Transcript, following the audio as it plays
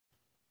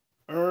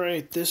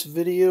Alright, this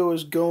video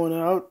is going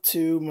out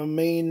to my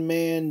main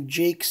man,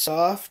 Jake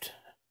Soft.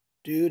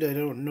 Dude, I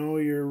don't know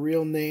your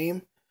real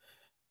name,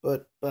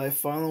 but by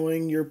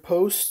following your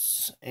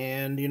posts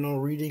and,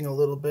 reading a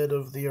little bit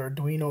of the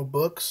Arduino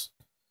books,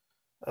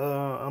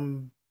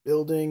 I'm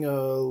building a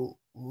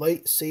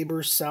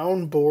lightsaber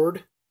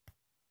soundboard,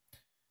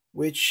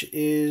 which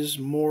is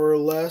more or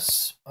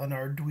less an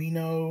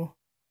Arduino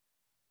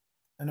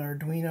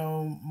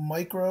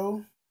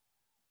micro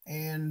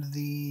and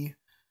the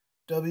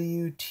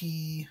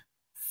WT588D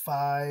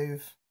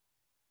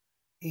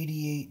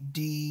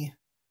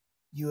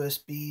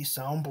USB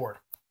soundboard.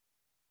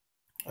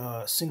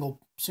 Single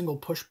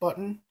push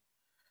button.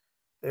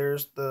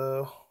 There's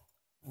the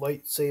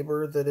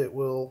lightsaber that it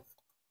will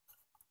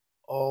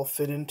all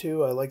fit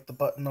into. I like the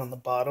button on the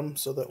bottom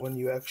so that when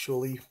you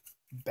actually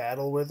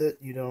battle with it,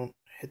 you don't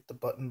hit the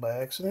button by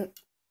accident.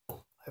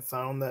 I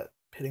found that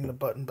hitting the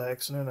button by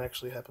accident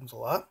actually happens a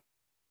lot.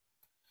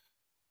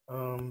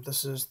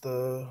 This is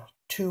the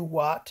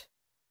 2-watt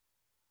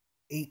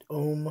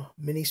 8-ohm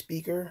mini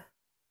speaker,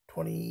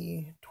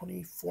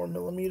 24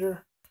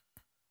 millimeter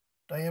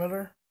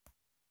diameter.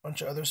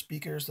 Bunch of other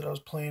speakers that I was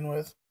playing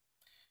with.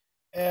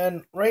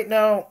 And right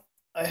now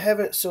I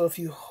have it so if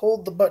you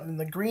hold the button,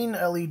 the green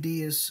LED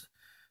is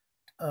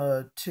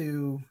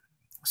to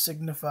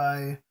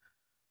signify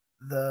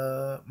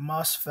the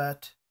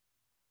MOSFET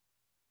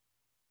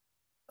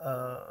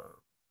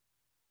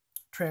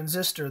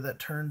transistor that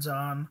turns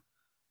on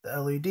the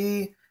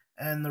LED,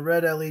 and the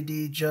red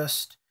LED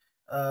just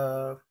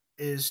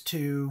is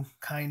to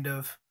kind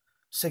of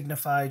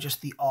signify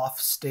just the off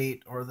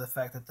state, or the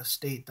fact that the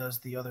state does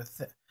the other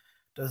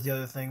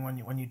thing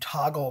when you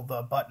toggle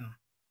the button.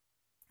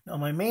 Now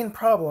my main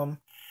problem,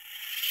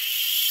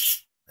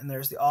 and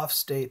there's the off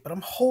state, but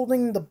I'm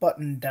holding the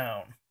button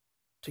down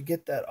to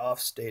get that off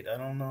state. I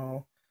don't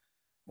know,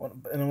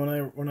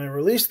 and when I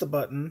release the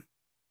button,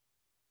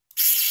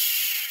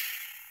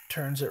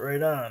 turns it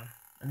right on.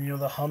 And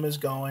the hum is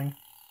going.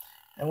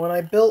 And when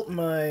I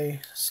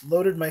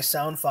loaded my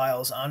sound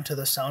files onto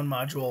the sound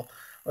module,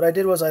 what I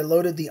did was I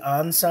loaded the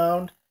on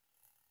sound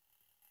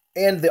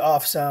and the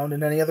off sound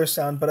and any other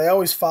sound, but I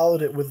always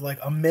followed it with like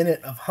a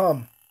minute of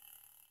hum,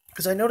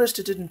 because I noticed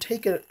it didn't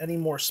take any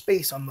more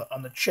space on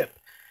the chip.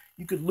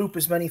 You could loop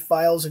as many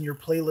files in your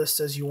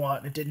playlists as you want,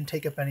 and it didn't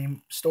take up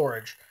any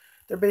storage.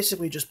 They're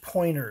basically just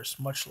pointers,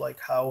 much like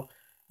how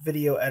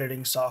video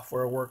editing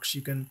software works.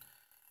 You can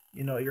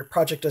your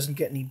project doesn't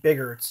get any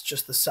bigger. It's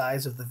just the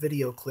size of the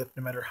video clip,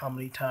 no matter how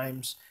many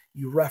times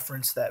you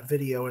reference that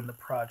video in the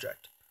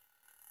project.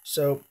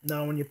 So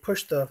now when you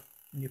push the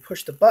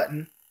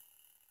button,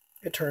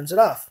 it turns it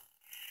off.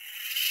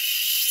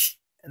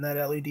 And that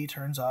LED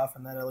turns off,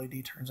 and that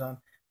LED turns on.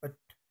 But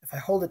if I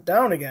hold it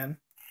down again,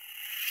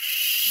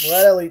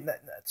 well,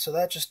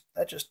 that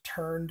just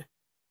turned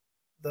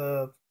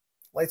the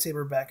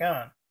lightsaber back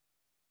on.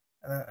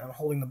 And then I'm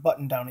holding the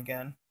button down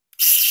again.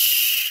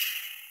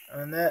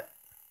 But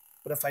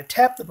if I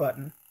tap the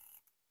button,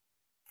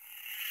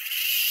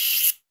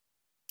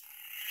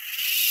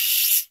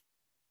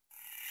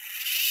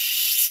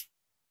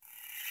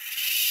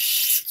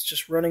 it's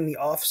just running the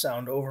off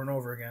sound over and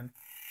over again.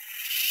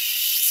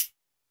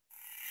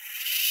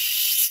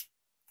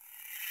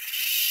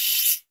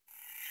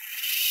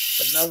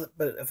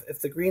 But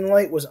if the green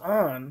light was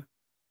on,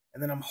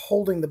 and then I'm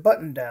holding the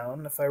button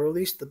down, if I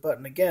release the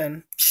button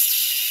again,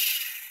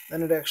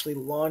 then it actually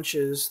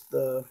launches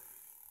the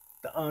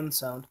on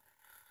sound.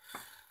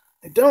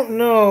 I don't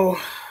know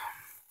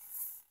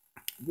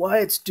why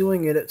it's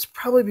doing it. It's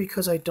probably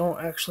because I don't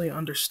actually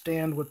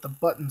understand what the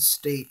button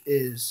state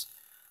is.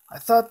 I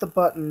thought the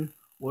button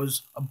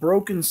was a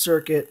broken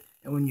circuit,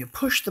 and when you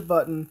push the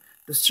button,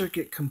 the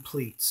circuit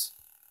completes.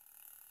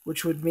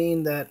 Which would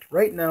mean that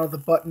right now the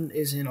button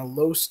is in a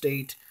low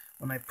state.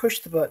 When I push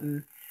the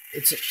button,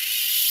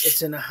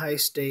 it's in a high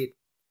state,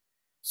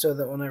 so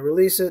that when I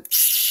release it,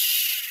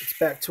 it's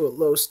back to a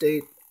low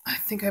state. I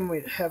think I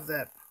might have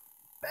that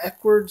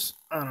backwards.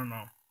 I don't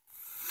know.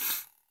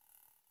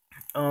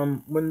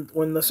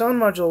 When the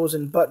sound module was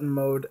in button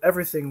mode,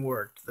 everything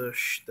worked. The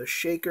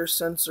shaker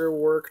sensor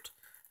worked,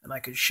 and I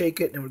could shake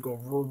it and it would go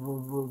rrr,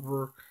 rrr, rrr,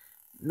 rrr.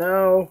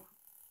 Now,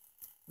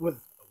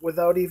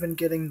 without even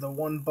getting the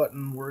one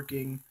button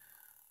working,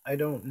 I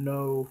don't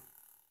know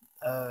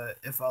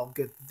if I'll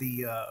get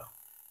the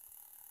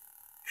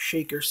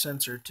shaker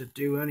sensor to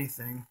do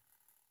anything.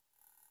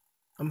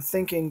 I'm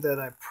thinking that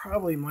I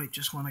probably might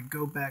just want to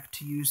go back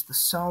to use the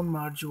sound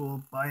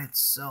module by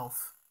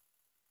itself.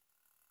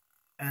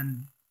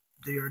 And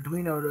the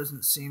Arduino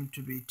doesn't seem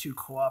to be too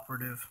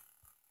cooperative.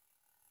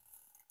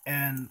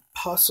 And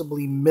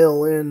possibly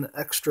mill in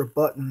extra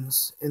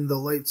buttons in the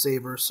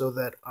lightsaber so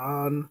that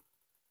on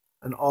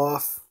and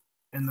off,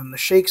 and then the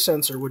shake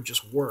sensor would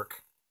just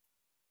work.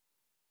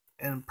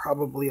 And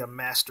probably a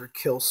master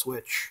kill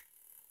switch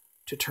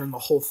to turn the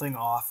whole thing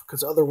off.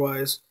 Because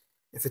otherwise,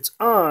 if it's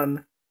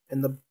on,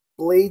 and the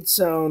blade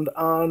sound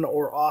on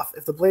or off,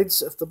 if the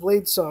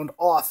blade sound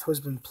off has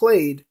been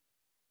played,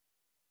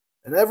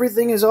 and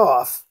everything is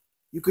off,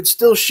 you could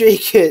still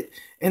shake it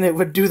and it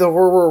would do the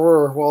whir whir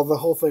whir while the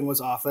whole thing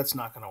was off. That's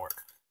not going to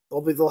work.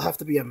 There'll have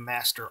to be a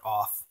master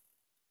off.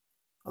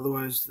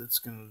 Otherwise, this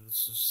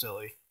is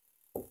silly.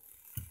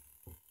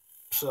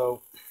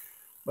 So,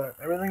 but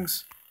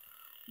everything's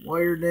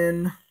wired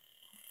in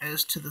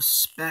as to the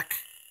spec.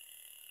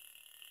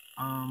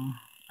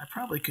 I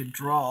probably could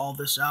draw all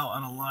this out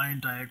on a line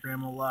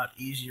diagram a lot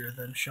easier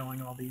than showing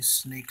all these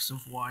snakes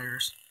of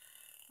wires.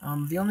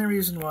 The only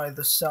reason why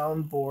the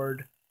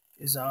soundboard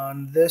is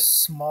on this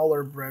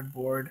smaller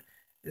breadboard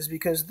is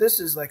because this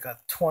is like a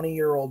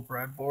 20-year-old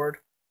breadboard,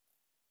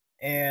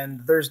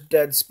 and there's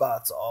dead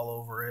spots all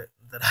over it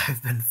that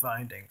I've been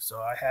finding. So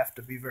I have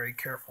to be very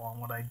careful on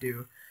what I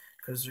do,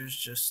 because there's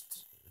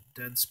just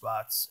dead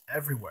spots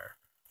everywhere.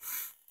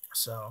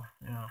 So,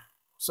 you know.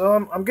 So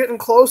I'm getting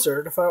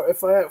closer. If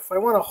I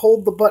want to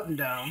hold the button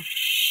down,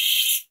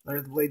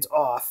 the blade's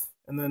off,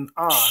 and then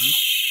on,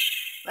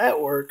 that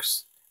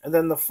works. And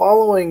then the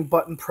following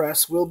button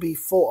press will be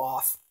full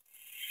off.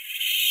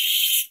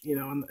 You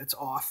know, and it's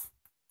off.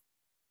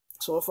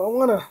 So if I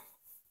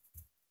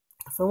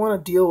wanna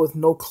deal with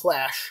no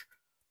clash,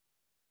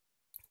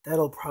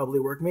 that'll probably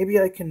work. Maybe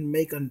I can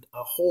make a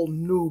whole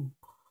new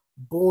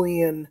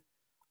Boolean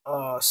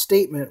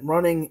statement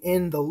running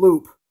in the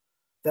loop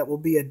that will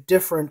be a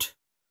different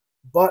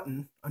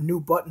button, a new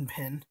button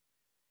pin,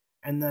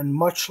 and then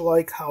much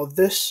like how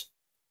this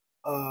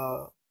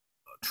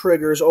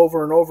triggers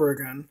over and over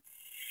again,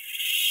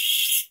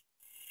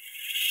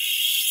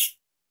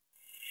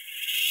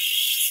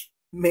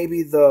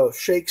 maybe the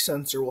shake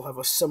sensor will have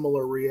a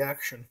similar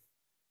reaction.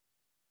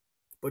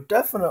 But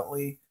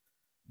definitely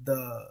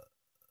the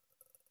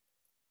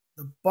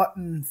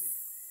button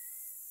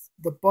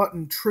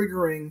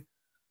triggering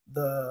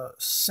the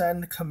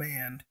send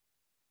command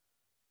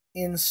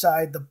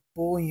inside the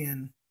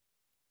Boolean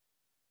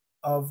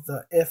of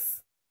the if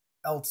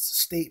else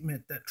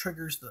statement that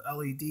triggers the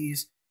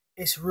LEDs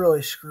is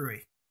really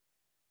screwy.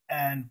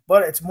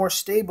 But it's more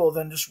stable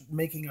than just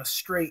making a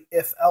straight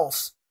if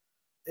else.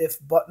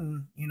 If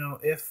button, you know,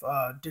 if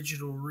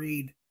digital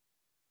read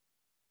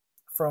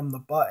from the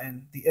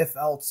button, the if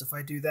else, if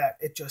I do that,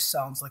 it just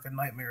sounds like a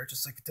nightmare.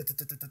 Just like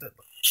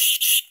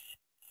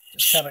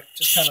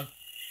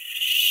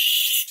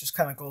just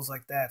kind of goes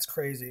like that. It's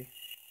crazy.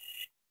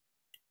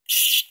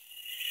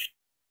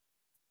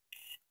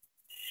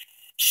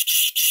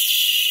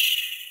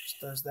 Just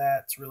does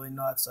that. It's really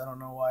nuts. I don't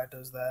know why it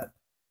does that.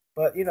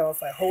 But, you know,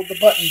 if I hold the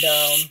button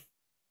down,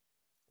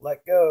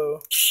 let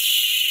go,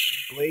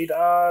 blade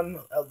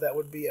on, that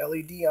would be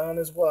LED on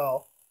as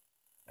well,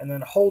 and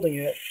then holding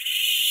it,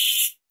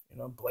 you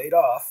know, blade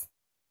off,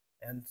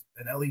 and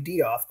an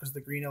LED off, because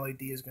the green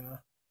LED is going to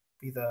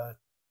be the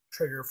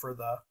trigger for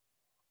the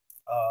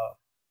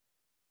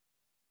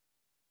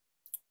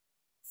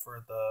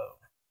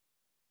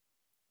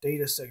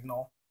data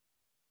signal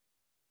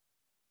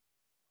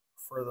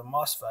for the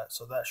MOSFET.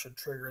 So that should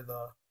trigger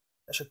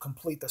that should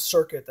complete the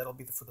circuit that'll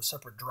be for the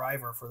separate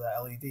driver for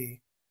that LED.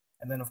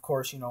 And then, of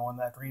course, you know, when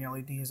that green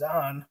LED is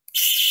on,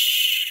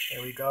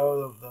 there we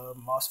go, the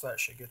MOSFET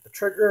should get the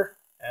trigger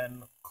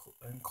and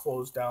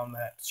close down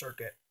that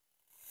circuit.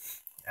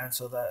 And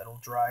so that it'll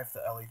drive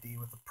the LED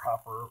with the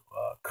proper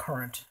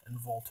current and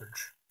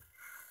voltage.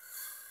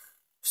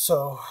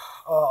 So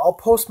I'll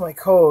post my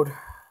code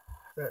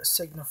that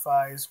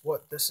signifies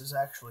what this is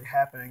actually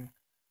happening.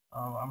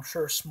 I'm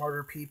sure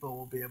smarter people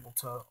will be able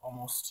to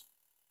almost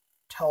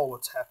tell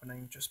what's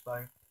happening just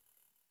by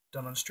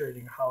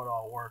demonstrating how it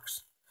all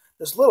works.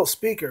 This little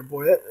speaker,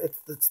 boy,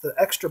 it's the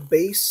extra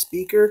bass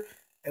speaker,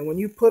 and when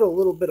you put a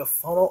little bit of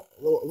funnel,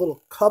 a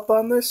little cup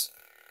on this,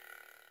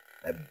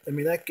 I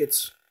mean, that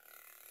gets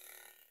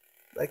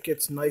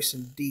nice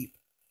and deep.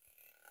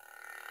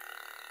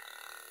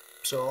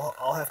 So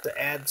I'll have to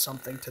add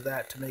something to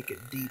that to make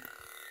it deep.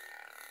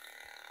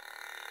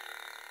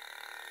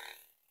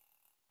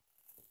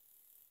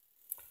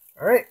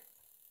 All right.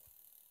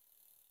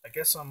 I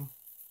guess I'm,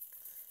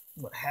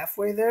 what,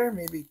 halfway there?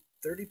 Maybe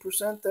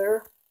 30%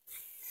 there?